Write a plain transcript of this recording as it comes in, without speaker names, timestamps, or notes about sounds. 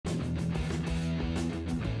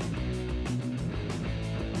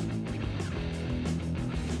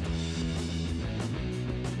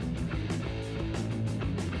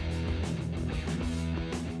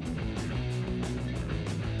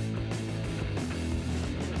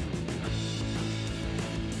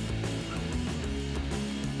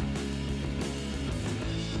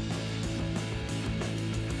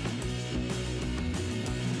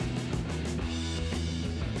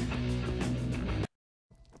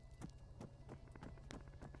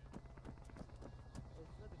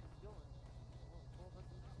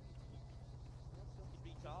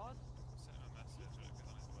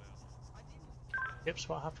Gibbs,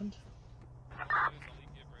 what happened?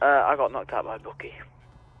 I got knocked out by Bucky.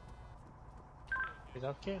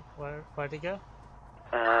 Okay, where'd he go?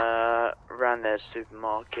 Ran the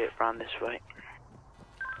supermarket, ran this way.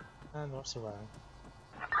 And what's he wearing?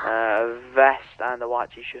 Vest and a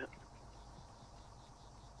white t-shirt.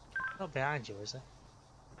 Not behind you, is he?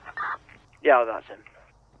 Yeah, well, that's him.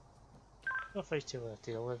 Feel free to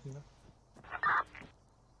deal with him.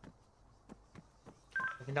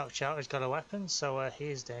 If he knocked you out, he's got a weapon, so he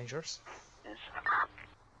is dangerous. Yes.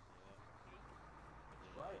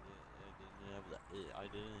 I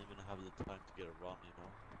didn't even have the time to get a run, you know.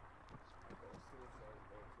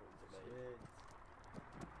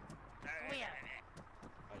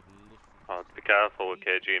 Oh, be careful with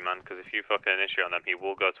KG, man, because if you fucking initiate on him, he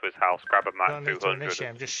will go to his house, grab a Mac Don't need to 200.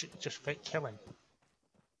 initiate him, just kill him.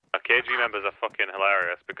 KG members are fucking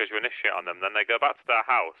hilarious because you initiate on them, then they go back to their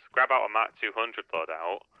house, grab out a Mac 200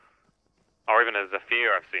 loadout, or even a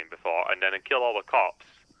Zafir I've seen before, and then kill all the cops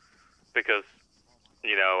because,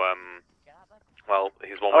 you know, well,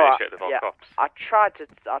 he's one way initiated with all cops. I tried to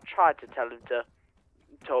tell him to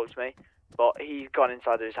talk to me, but he's gone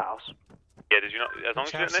inside his house. Yeah, did you not? As long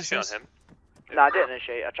as you didn't initiate on him. No, I didn't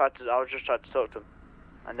initiate. I was just trying to talk to him,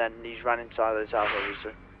 and then he's ran inside his house,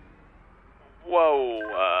 obviously. Whoa.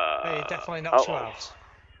 He definitely knocked you out.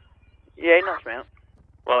 Yeah, he knocked me out.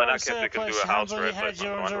 Well, in that case, we can do a house arrest. Hands on your head,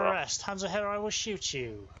 you're under well. arrest. Hands ahead or I will shoot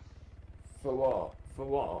you. For what? For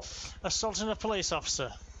what? Assaulting a police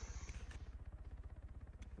officer.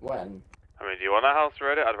 When? I mean, do you want a house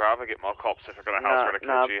ready? I'd rather get more cops if I got a house ready.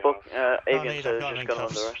 Avian says just gone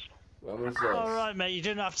under arrest. When was this? Alright, mate, you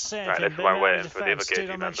didn't have to say Right, anything. this is why I'm waiting for the other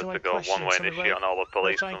KG members to go one way initiate on all the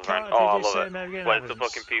police. And oh, I love it. When the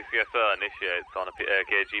fucking PCSO initiates on a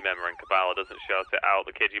KG member and Cabala doesn't shout it out,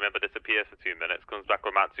 the KG member disappears for 2 minutes, comes back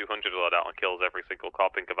with Mat 200 loadout and kills every single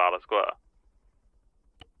cop in Cabala Square.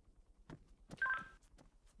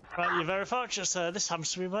 Right, you're very fortunate, sir. This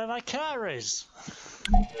happens to be where my car is.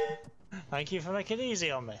 Thank you for making it easy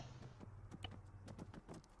on me.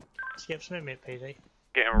 Skips, meet me at PD.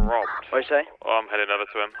 Getting robbed. What do you say? Oh, I'm heading over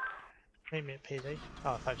to him. Meet me at PD.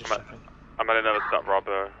 Oh, if I just jump in. I'm heading over to that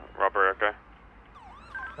robbery, okay?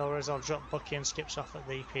 No worries, I'll drop Bucky and Skips off at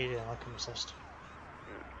the PD and I'll come assist.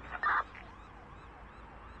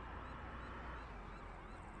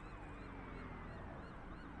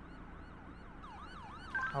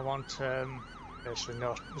 I want basically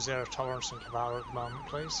zero tolerance in Cavalry at the moment,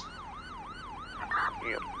 please.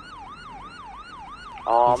 Yep.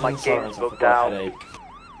 Oh, my game's bugged out.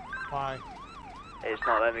 Why? It's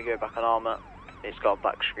not letting me go back on armor. It's got a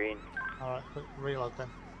black screen. Alright, reload then.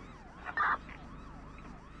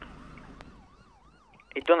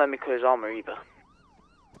 It don't let me clear his armor either.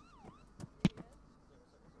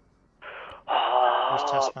 Just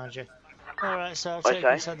test magic. Alright, so I'll take you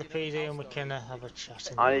inside the PD and we can have a chat.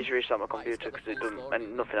 I need to restart my computer because it doesn't,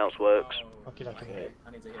 and nothing else works. Okay. I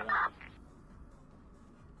need to hear that.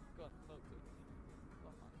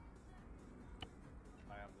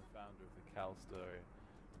 I am the founder of the Cal story.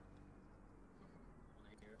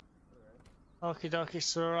 Okie dokie,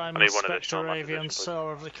 sir. I'm Inspector Avian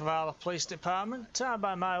Soar of the Cavalry Police Department. Time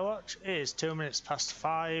by my watch is 2 minutes past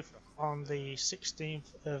 5 on the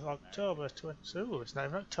 16th of October. Ooh, it's not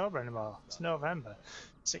even October anymore. It's November.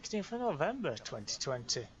 16th of November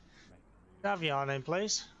 2020. Have your name,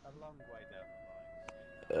 please.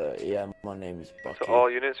 Yeah, my name is Bucky. So all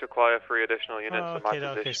units require 3 additional units for my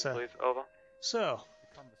position, sir. please. Over. So,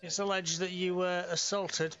 it's alleged that you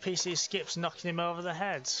assaulted PC Skips, knocking him over the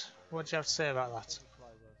head. What do you have to say about that?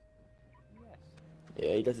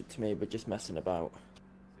 Yeah, he does it to me, but just messing about.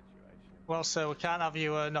 Well, sir, we can't have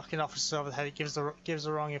you knocking officers over the head. It gives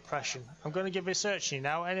the wrong impression. I'm going to give research you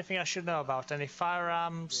now. Anything I should know about? Any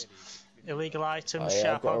firearms, illegal items,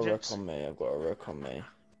 sharp objects? I've got a rook on me.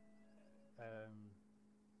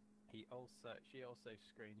 She also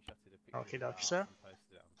screenshotted a picture. Okie dokie, sir. And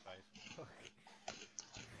posted it on Facebook.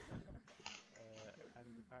 And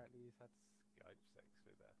apparently he's had Skype sex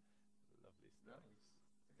with a lovely stuff.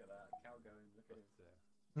 Look at that cow going. Look at it.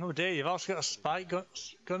 Oh dear, you've also got a spike gun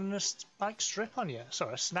and a spike strip on you.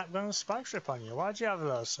 Sorry, a snap gun and a spike strip on you. Why'd you have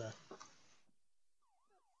those, sir?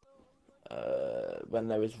 When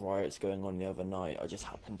there was riots going on the other night, I just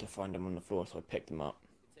happened to find them on the floor, so I picked them up.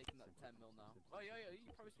 You're taking that 10 mil now. Oh yeah, you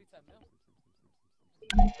promised me 10 mil.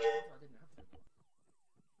 I didn't have them.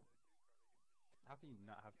 How can you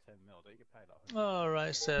not have 10 mil? Don't you get paid like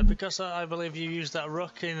Alright, sir. Because I believe you used that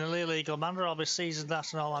rook in an illegal manner, I'll be seizing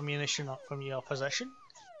that and all ammunition from your possession.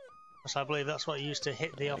 Because I believe that's what you used to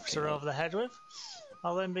hit the officer over the head with.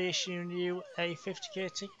 I'll then be issuing you a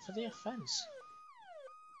 50k ticket for the offence.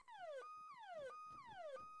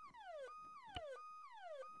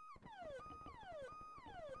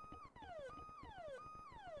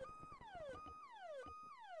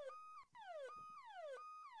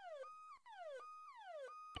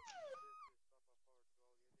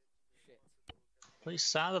 Please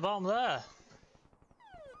sign at the bottom there.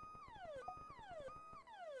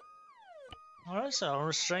 Alright, so I'll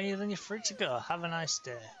restrain you, then you're free to go. Have a nice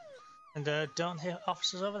day. And don't hit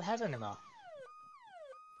officers over the head anymore.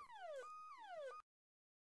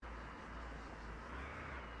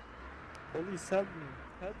 Police, help me.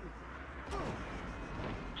 Help me.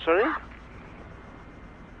 Sorry?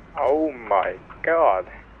 Oh my god.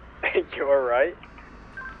 You alright?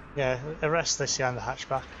 Yeah, arrest this guy in the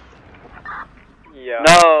hatchback. Yeah.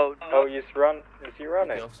 No. Oh, is he running?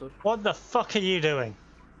 Okay, officer. What the fuck are you doing?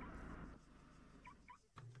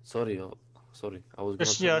 Sorry, sorry. I was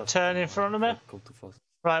Just gonna your turn in front of me? Come too fast.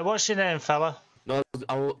 Right, what's your name, fella? No,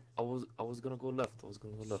 I was gonna go left. I was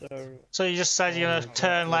gonna go left. Sir, So you just said you're gonna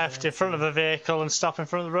turn left in front of a vehicle and stop in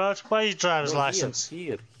front of the road? Where's your driver's No, license?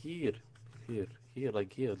 Here,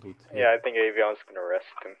 like here, dude. Here. Yeah, I think Avion's gonna arrest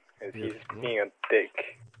him. If Yeah. he's being a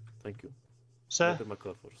dick. Thank you. Sir? Get in my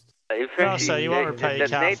car first. No, sir, you won't repair your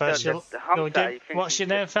car first. You'll give... What's your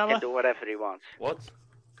name, fella? Do whatever he wants. What?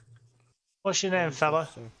 What's your name, fella?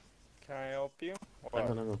 Can I help you?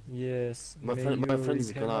 No. yes. My may friend you is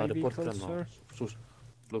repair gonna my report vehicle, them now. sir? Sus,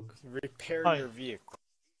 look. Repair Hi. your vehicle.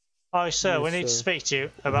 Oh, sir, we Yes, need to sir. speak to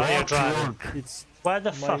you about your driving. It's Where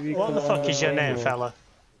the my fuck? vehicle What the fuck is your name, on- fella?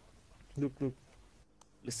 look.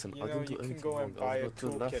 Listen, You I know, didn't do you can anything go wrong. and buy I a was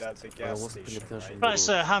not toolkit left. at the I gas wasn't paying station, attention. right? Right,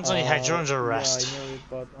 sir, hands on your head. You're under arrest. Yeah, I know it,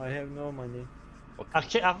 but I have no money.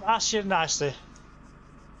 I've asked you nicely,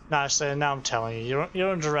 and now I'm telling you,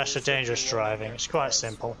 you're under arrest for dangerous driving. It's quite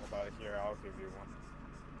simple. About here, I'll give you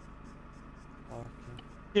one. Okay.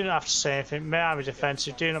 You don't have to say anything. May I be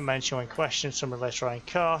defensive? Do not mention when questioned somebody later on in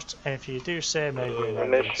court. And if you do say, maybe in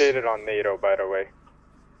evidence. Initiated on NATO, by the way.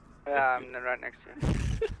 Yeah, I'm right next to you.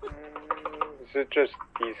 Is it just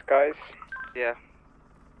these guys? Yeah.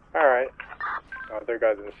 Alright. Other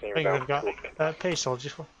guys in the scene I think we've without got peace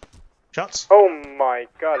soldiers. Shots? Oh my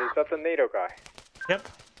god, is that the NATO guy? Yep.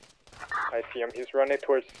 I see him. He's running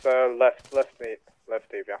towards left,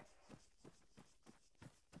 Avia.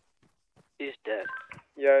 He's dead.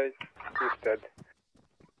 Yeah, he's dead.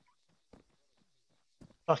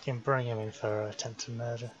 Fucking bring him in for attempted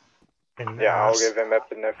murder. In the Yeah, I'll arse. give him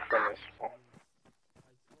epinephrine as well.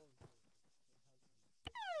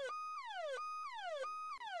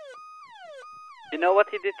 You know what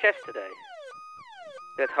he did yesterday?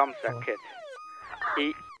 That Hamza What? kid.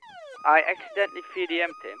 I accidentally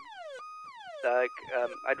VDM'd him. Like,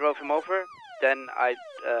 I drove him over, then I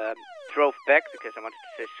drove back because I wanted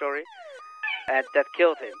to say sorry, and that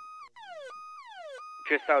killed him.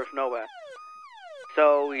 Just out of nowhere.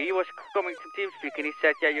 So he was coming to TeamSpeak and he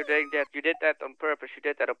said, yeah, you're doing that, you did that on purpose,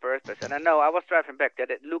 And I know, I was driving back, that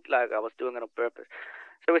it looked like I was doing it on purpose.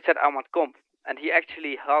 So he said, I want comp. And he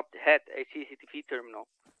actually had a CCTV terminal.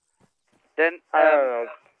 Then, I don't know.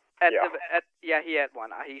 he had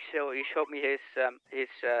one. He showed me his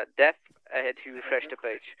death. I had to refresh the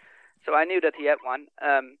page. So I knew that he had one.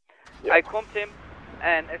 I comped him.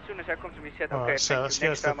 And as soon as I come to me, he said, Alright, okay, so let's thank you,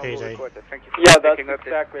 next go to time I will PD. record it. Thank you for Yeah, not that's picking up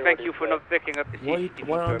exactly the, what Thank he you for said. not picking up the CCTV.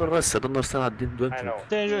 Why under arrest? I don't understand. I didn't do I anything. know.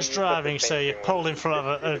 Dangerous He said the driving, same so you thing pulled when in front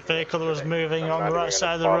of a vehicle that was today. moving I'm on not the even right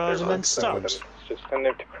side of the gonna road bother and then arguing with stopped. him. Just send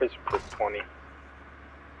him to prison for 20.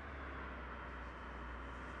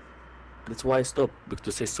 That's why I stopped, because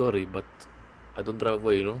to say sorry, but I don't drive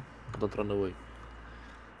away, you know? I don't run away.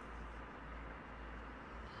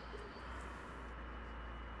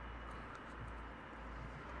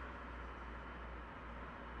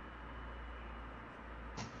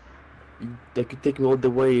 Like you take me all the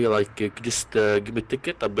way, like just give me a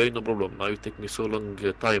ticket, I pay, no problem. Now you take me so long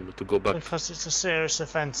time to go back. Because it's a serious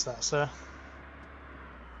offence, that, sir.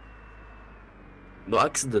 No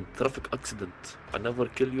accident, traffic accident. I never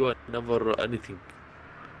kill you, I never anything.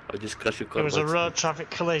 I just crash your car. It was by a road accident. traffic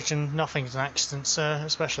collision, nothing's an accident, sir,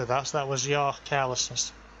 especially that. So that was your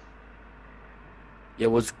carelessness. Yeah,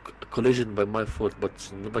 it was a collision by my fault, but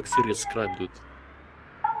not like serious crime, dude.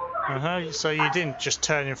 So you didn't just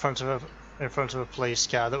turn in front of a police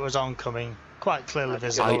car that was oncoming, quite clearly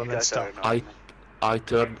visible, and then stop. I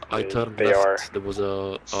turned They left. are. There was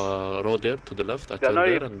a road there to the left. I I turned know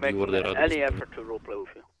there you're and you were making there. any effort to roleplay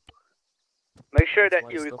with you. Make sure That's that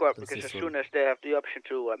why you I stopped record, and because say as sorry. soon as they have the option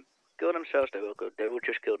to kill themselves, they will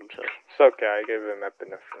just kill themselves. It's okay, I gave him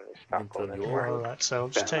epinephrine. He's not Don't turn going you anywhere. over. Alright, so I'll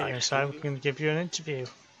just take you inside, we can give you an interview.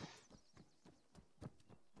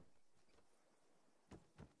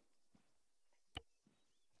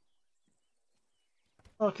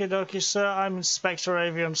 Okie dokie, sir. I'm Inspector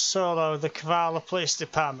Avion Solo, the Kavala Police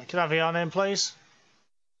Department. Can I have your name, please?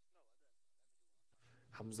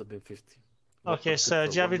 Hamza bin 50. Okay, sir.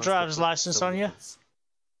 Do you have your driver's license on you?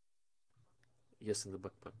 Yes, in the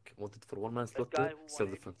backpack. Wanted for one That guy manslaughter, who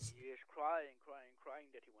self-defense. he is crying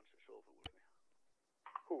that he wants to solve it with me.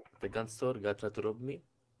 Who? The gun store guy tried to rob me.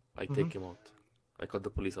 I take him out. I called the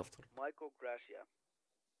police after. Michael Gracia.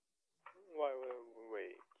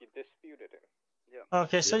 Wait, you disputed him? Yeah.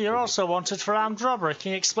 Okay, so Yeah, you're maybe. also wanted for armed robbery.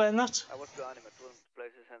 Can you explain that? I was behind him. I told him to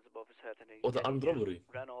place his hands above his head and he, Oh, the armed robbery.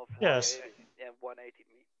 ran off. Yes. Yeah, 180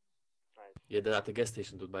 me. Nice. Yeah, they're at the gas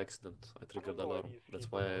station, dude, by accident. I triggered the Oh, alarm. these That's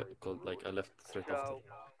people why I are called, like, I left straight So, after.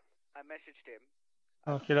 I messaged him.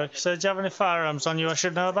 Okay, so do you have any firearms on you I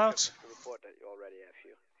should know about? To report that you already have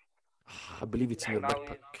you. I believe it's in your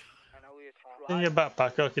backpack. I know he is In your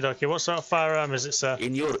backpack, okie dokie. What sort of firearm is it, sir?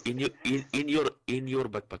 In your backpack.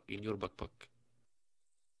 In your backpack.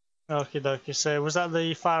 Okie dokie. So was that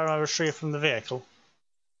the firearm I retrieved from the vehicle?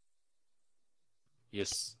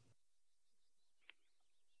 Yes.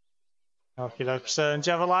 Okie dokie. So do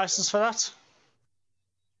you have a license for that?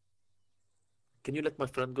 Can you let my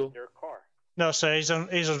friend go? Your car. No, sir. He's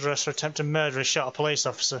under arrest for attempted murder. He shot a police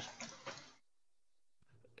officer.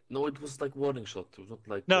 No, it was like warning shot. It was not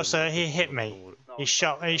like. No, sir. He hit don't me. worry. He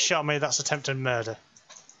shot me. That's attempted murder.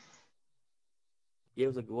 Yeah, it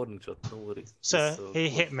was like a warning shot. Don't worry. Sir, Just, he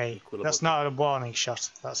hit me. cool That's about not a warning shot.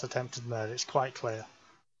 That's attempted murder. It's quite clear.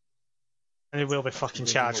 And he will be fucking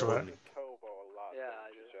Give him a charged with it. warning. Tobo a lot. Yeah, don't I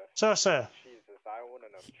you, do. Jeff? So, sir, Jesus, I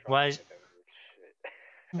wouldn't have Why- trusted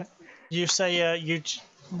him with shit. you say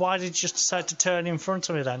why did you just decide to turn in front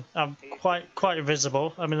of me then? I'm quite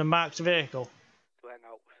visible. I'm in a marked vehicle. To hang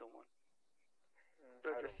out with someone.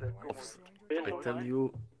 I don't know. I tell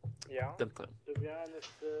you, Yeah? 10 times.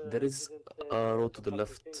 There is a road to the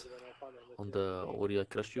left on the where I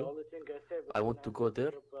crashed you. I want to go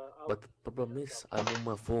there, but the problem is I'm on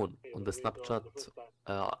my phone on the Snapchat,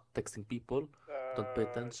 texting people. Don't pay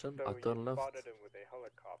attention. So I turn you left. spotted him with a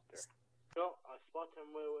helicopter.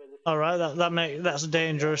 That's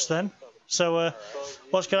dangerous then. So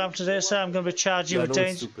what's going to happen today, sir? I'm going to be charging you Yeah, I with know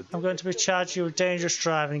it's stupid. I'm going to be charging you with dangerous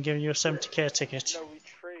driving and giving you a 70k ticket. No, we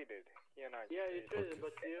traded. He and I traded. Okay.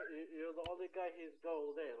 but you're the only guy who's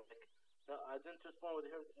go there. Like, I didn't respond with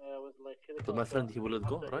him with like. But my friend, he will let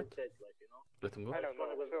go, right? Like, you know? Let him go. I don't know.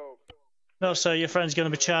 So No, sir, your friend's going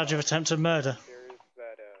to be charged with attempted murder. there is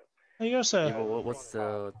that There you go, sir. Yeah, but what's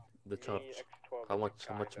the charge? X12 How much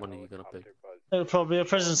guy money in a you gonna pay? helicopter, but It'll probably be a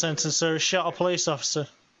prison sentence, sir. He shot a police officer.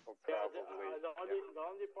 probably. The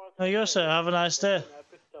only part. There you go, sir. Have a nice day. I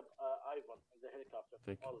picked up Ivan in the helicopter.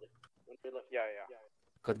 Thank you. Only when we left. Yeah.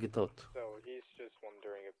 Can't get out. So he's just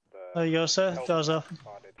wondering if There you go, sir. Doors open.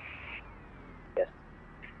 spotted.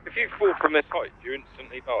 If you fall from this height, you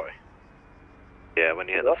instantly die. Yeah, when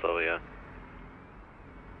you hit the floor, yeah.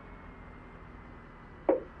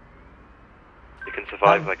 You can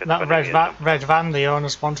survive like a That 20 years. red van, the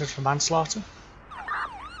owner's wanted for manslaughter.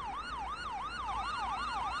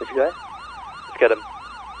 Which guy? Let's get him.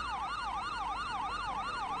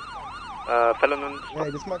 Felon and... Hey,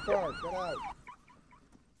 this is my car. Get out.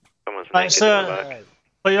 Someone's Right, naked sir. in the back. Hey.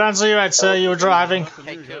 Put your hands on your head, sir. You were driving.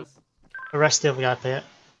 Thank you. Arrest the other guy, Peter.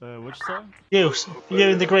 Which side? You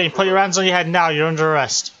in the green. Put your hands on your head now. You're under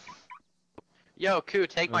arrest. Yo, Koo,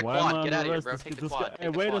 take my Why am I quad. Get out of here, under bro. arrest? Take the This quad. guy- Hey,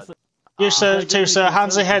 Take the wait a quad. second. You, sir, too, sir.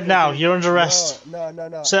 Hands on your head now. You're under arrest.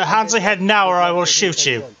 No. Sir, hands on your head now, or I will shoot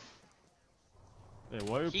you. Hey,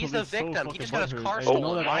 why are He's police the so victim. He fucking just got his butthurt? car Hey, you know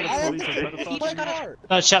stolen. that Why all the is police he- are trying to he talk just to got you? his-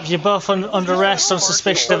 No, chaps, you're both under arrest on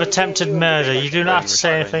suspicion of attempted murder. You do not have to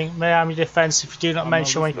say anything. May I am your defence if you do not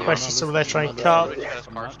mention when questions to later on in court. He got his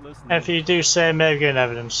I'm car not stolen. listening. And if you do say, may give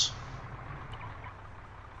evidence.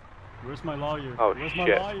 Where's my lawyer? Oh, Where's my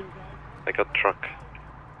shit. lawyer, guys? I got truck.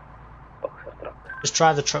 Just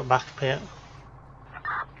drive the truck back, Peter.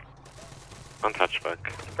 On touchback.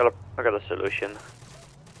 I got a solution.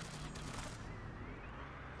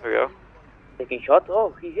 There we go. Taking shot?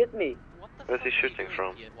 Oh, he hit me. What the Where's fuck he are you shooting doing,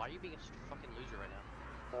 from? idiot? Why are you being a fucking loser right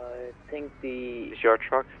now? I think the... Is your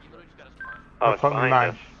truck? He literally just got his car. Oh, it's Probably behind mine.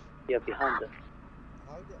 us. Yeah, behind us.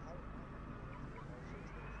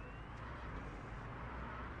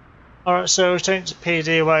 Alright, so return to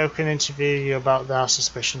PD where we can interview you about their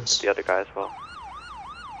suspicions. The other guy as well.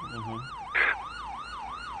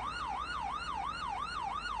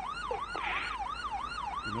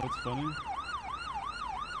 You know what's funny?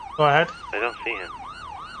 Go ahead. I don't see him.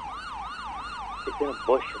 It's in a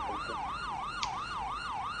bush or something.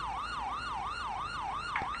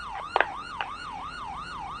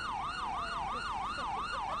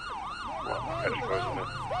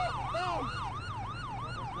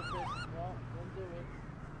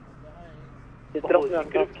 Just drop me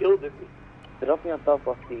on top. Drop me on top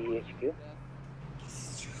of the HQ.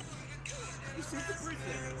 You shoot the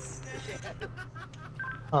person.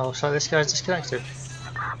 Oh, so this guy's disconnected.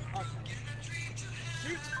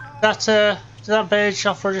 Okay. Did that beige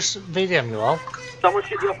offer just VDM you all? Someone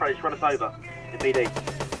shoot the operator, run us over. In BD.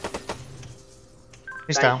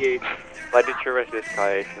 He's Thank down. you. Why did you arrest this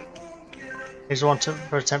guy, Ethan? He's wanted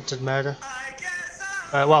for attempted murder.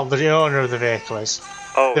 Well, the owner of the vehicle is.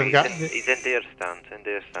 Oh, He's in deer stand,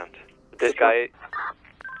 This guy.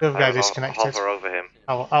 The other guy disconnected. Hover over him.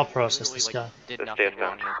 I'll process this guy. Did The nothing stairs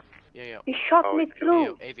wrong down. here. Yeah. He shot Oh, me it's-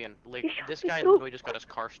 through. Avian, like, He shot this me guy through. literally just got his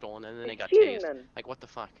car stolen and then he got cheating, tased. man. Like, what the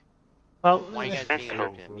fuck? Well, Why are you guys being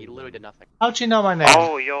alert to him? He literally did nothing. how do you know my name?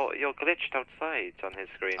 Oh, you're glitched outside on his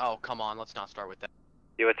screen. Oh, come on, let's not start with that.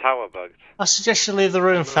 You were tower bugged. I suggest you leave the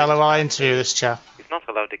room, fella, while I interview this chap. He's not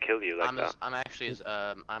allowed to kill you like that. I'm actually his,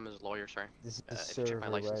 I'm his lawyer, sorry. This is if you server check my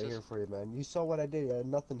right licenses. here for you, man. You saw what I did.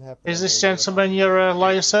 Nothing happened. Is this gentleman your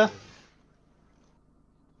lawyer, sir?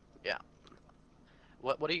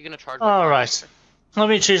 What are you gonna charge? Alright. Let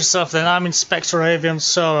me introduce myself then. I'm Inspector Avian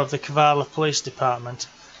Soar of the Kavala Police Department.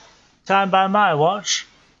 Time by my watch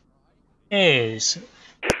is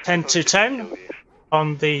 10 to 10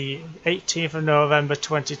 on the 18th of November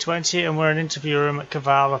 2020, and we're in an interview room at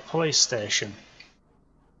Kavala Police Station.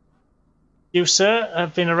 You, sir,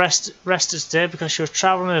 have been arrested today because you were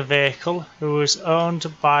travelling in a vehicle who was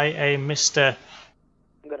owned by a Mr.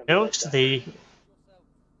 Milks, the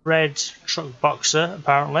red truck boxer,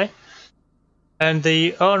 apparently. And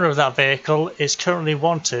the owner of that vehicle is currently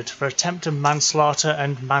wanted for attempted manslaughter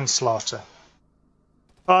and manslaughter.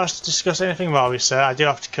 Before I discuss anything more with you, sir, I do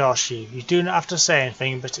have to caution you. You do not have to say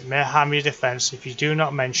anything, but it may harm your defence if you do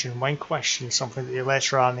not mention when questioned something that you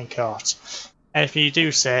later on in court. Anything you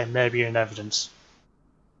do say may be in evidence.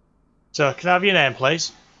 So, can I have your name,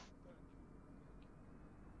 please?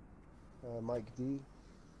 Mike D.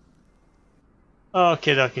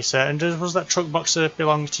 Okay, sir. And was that truck boxer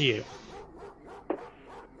belong to you?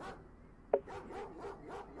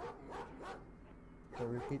 Can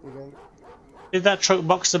you repeat again? Did that truck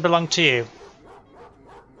boxer belong to you?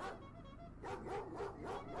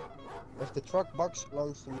 If the truck box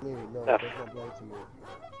belongs to me, no, it does not belong to me.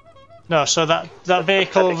 No, so that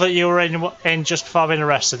vehicle that you were in just before being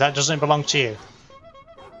arrested, that doesn't belong to you?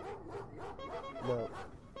 No.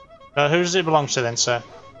 Who does it belong to then, sir?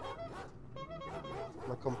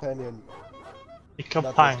 My companion. Your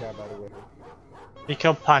Not companion. this guy, by the way. Your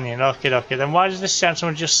companion, okay. Then why did this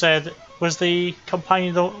gentleman just say that was the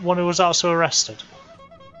companion the one who was also arrested?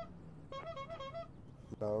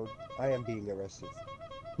 No, I am being arrested.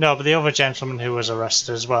 No, but the other gentleman who was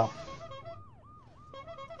arrested as well.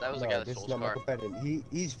 That was the No, guy that this stole is his not my car. companion.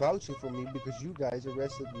 He's vouching for me because you guys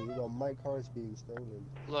arrested me while my car is being stolen.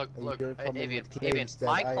 Look, And you're coming Avian, with claims that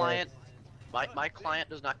I have- my client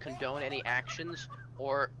does not condone any actions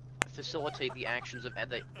or facilitate the actions of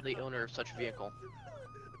the owner of such vehicle.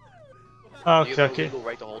 You have no Okay. legal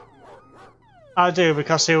right to hold. I do,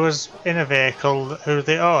 because he was in a vehicle who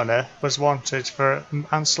the owner was wanted for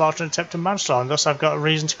manslaughter and attempted manslaughter, and thus I've got a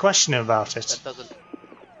reason to question him about it. That doesn't.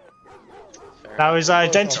 Fair Now enough. he's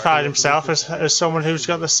identified himself as someone who's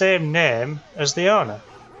got the same name as the owner.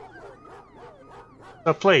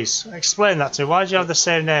 So please, explain that to me. Why do you have the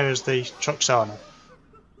same name as the truck's owner?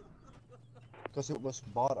 Because it was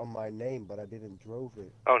bought on my name, but I didn't drove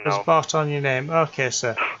it. Oh It was no. bought on your name. Okay,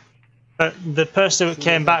 sir. But the person who Soon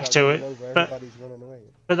came as I back got to run it, over, but everybody's running away.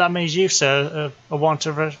 that means you, sir, are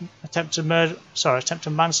wanted for attempted murder. Sorry,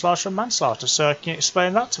 attempted manslaughter and manslaughter. So can you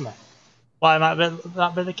explain that to me? Why might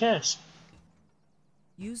that be the case?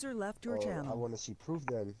 User left your I channel. want to see proof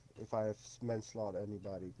then if I have manslaughter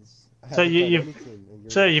anybody. 'Cause I So haven't done you've anything,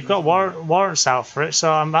 and so you're you've got accusing me. warrants out for it.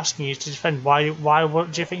 So I'm asking you to defend. Why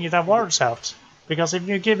do you think you'd have warrants out? Because if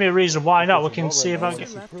you give me a reason why not, we can see about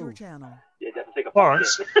User left your channel.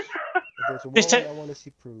 warrants. If there's a warrant, I want to see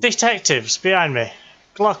proof. Detectives behind me.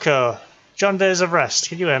 Glocko. John Days of Rest.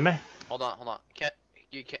 Can you hear me? Hold on. Can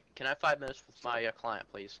I have 5 minutes with my client,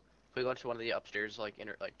 please? Can we go to one of the upstairs,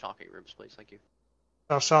 talking rooms, please? Thank you.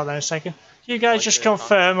 I'll start that in a second. You guys just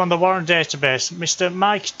confirm on the warrant database, Mr.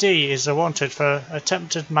 Mike D is wanted for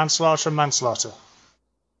attempted manslaughter and manslaughter.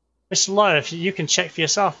 Mr. Lawyer, if you can check for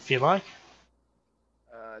yourself if you like.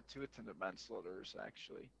 2 attempted manslaughters,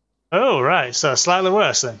 actually. Oh, right, so slightly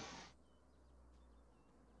worse then.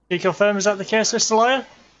 Can you confirm, is that the case, Mr. Lawyer?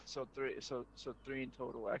 So 3 in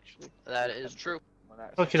total, actually. That is true.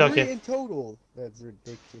 Okay, 3 in total. That's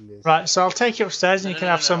ridiculous. Right, so I'll take you upstairs and you can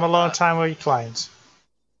have some alone time with your clients.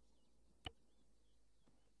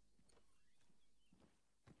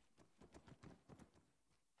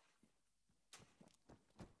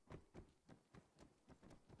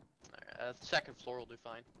 The second floor will do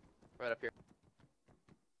fine. Right up here.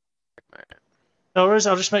 No worries,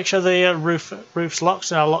 I'll just make sure the roof's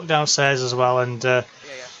locked, and I'll lock downstairs as well, and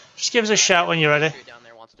just give us a shout when you're ready. Down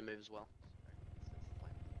there wants to move as well.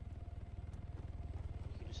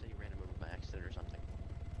 You can just say you ran a move by accident or something.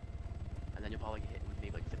 And then you'll probably get hit with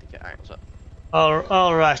maybe like 50k. Alright, what's up?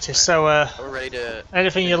 Alrighty, so we're ready to...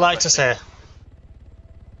 anything you'd like to say?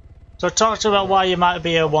 So talk to about why you might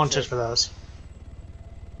be wanted for those.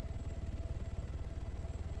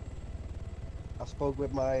 I spoke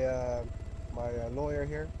with my lawyer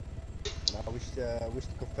here. And I wish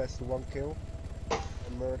to confess to 1 kill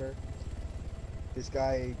and murder. This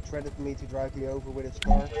guy threatened me to drive me over with his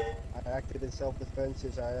car. I acted in self-defense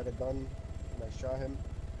since I had a gun and I shot him.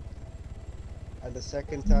 And the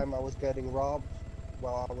second time I was getting robbed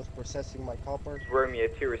while I was processing my copper. Romeo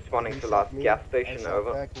 2 responding to last gas station,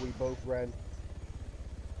 over. Back, we both ran.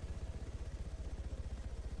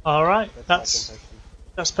 Alright,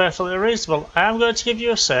 that's perfectly reasonable. I am going to give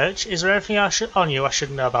you a search. Is there anything on you I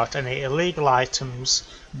should know about? Any illegal items,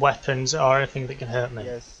 weapons, or anything that can hurt me?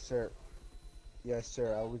 Yes, sir. Yes,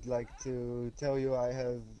 sir. I would like to tell you I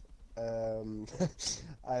have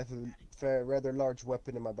I have a rather large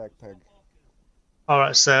weapon in my backpack.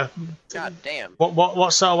 Alright, sir. God damn.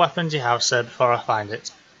 What sort of weapon do you have, sir, before I find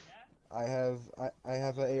it? I have an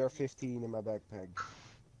AR-15 in my backpack.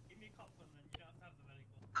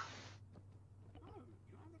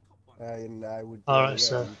 And I would. Alright,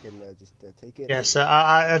 sir. You can just take it. Yes, sir.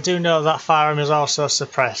 I do know that firearm is also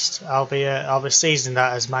suppressed. I'll be seizing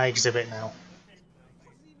that as my exhibit now.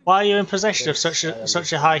 Why are you in possession of such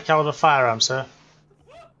a high caliber firearm, sir?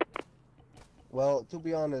 Well, to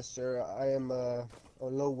be honest, sir, I am a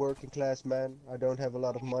low working class man. I don't have a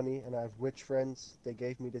lot of money, and I have rich friends. They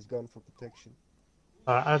gave me this gun for protection.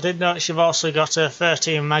 Alright, I did notice you've also got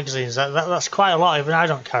 13 magazines. That's quite a lot. Even I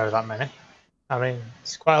don't carry that many. I mean,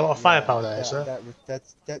 it's quite a lot of firepower there, sir.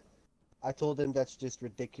 I told him that's just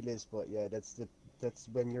ridiculous, but yeah, that's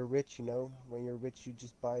when you're rich, you know. When you're rich, you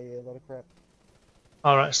just buy a lot of crap.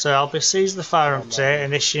 Alright, so I'll be seizing the firearm today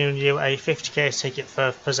and issuing you a 50k ticket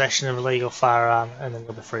for possession of a legal firearm, and then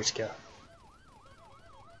you'll be free to go.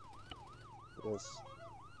 Yes.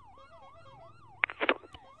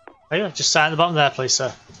 There you go, just sign at the bottom there, please,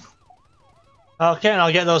 sir. Okay, and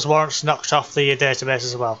I'll get those warrants knocked off the database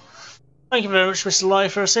as well. Thank you very much, Mr. Lawyer,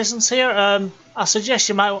 for assistance here. I suggest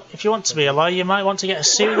you might, if you want to be a lawyer, you might want to get a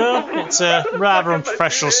suit though. It's a rather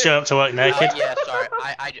unprofessional show up to work naked. Yeah, sorry.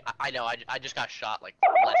 I know. I just got shot like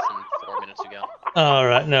less than 4 minutes ago.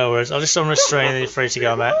 Alright, no worries. I'll just unrestrain and you're free to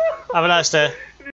go, mate. Have a nice day.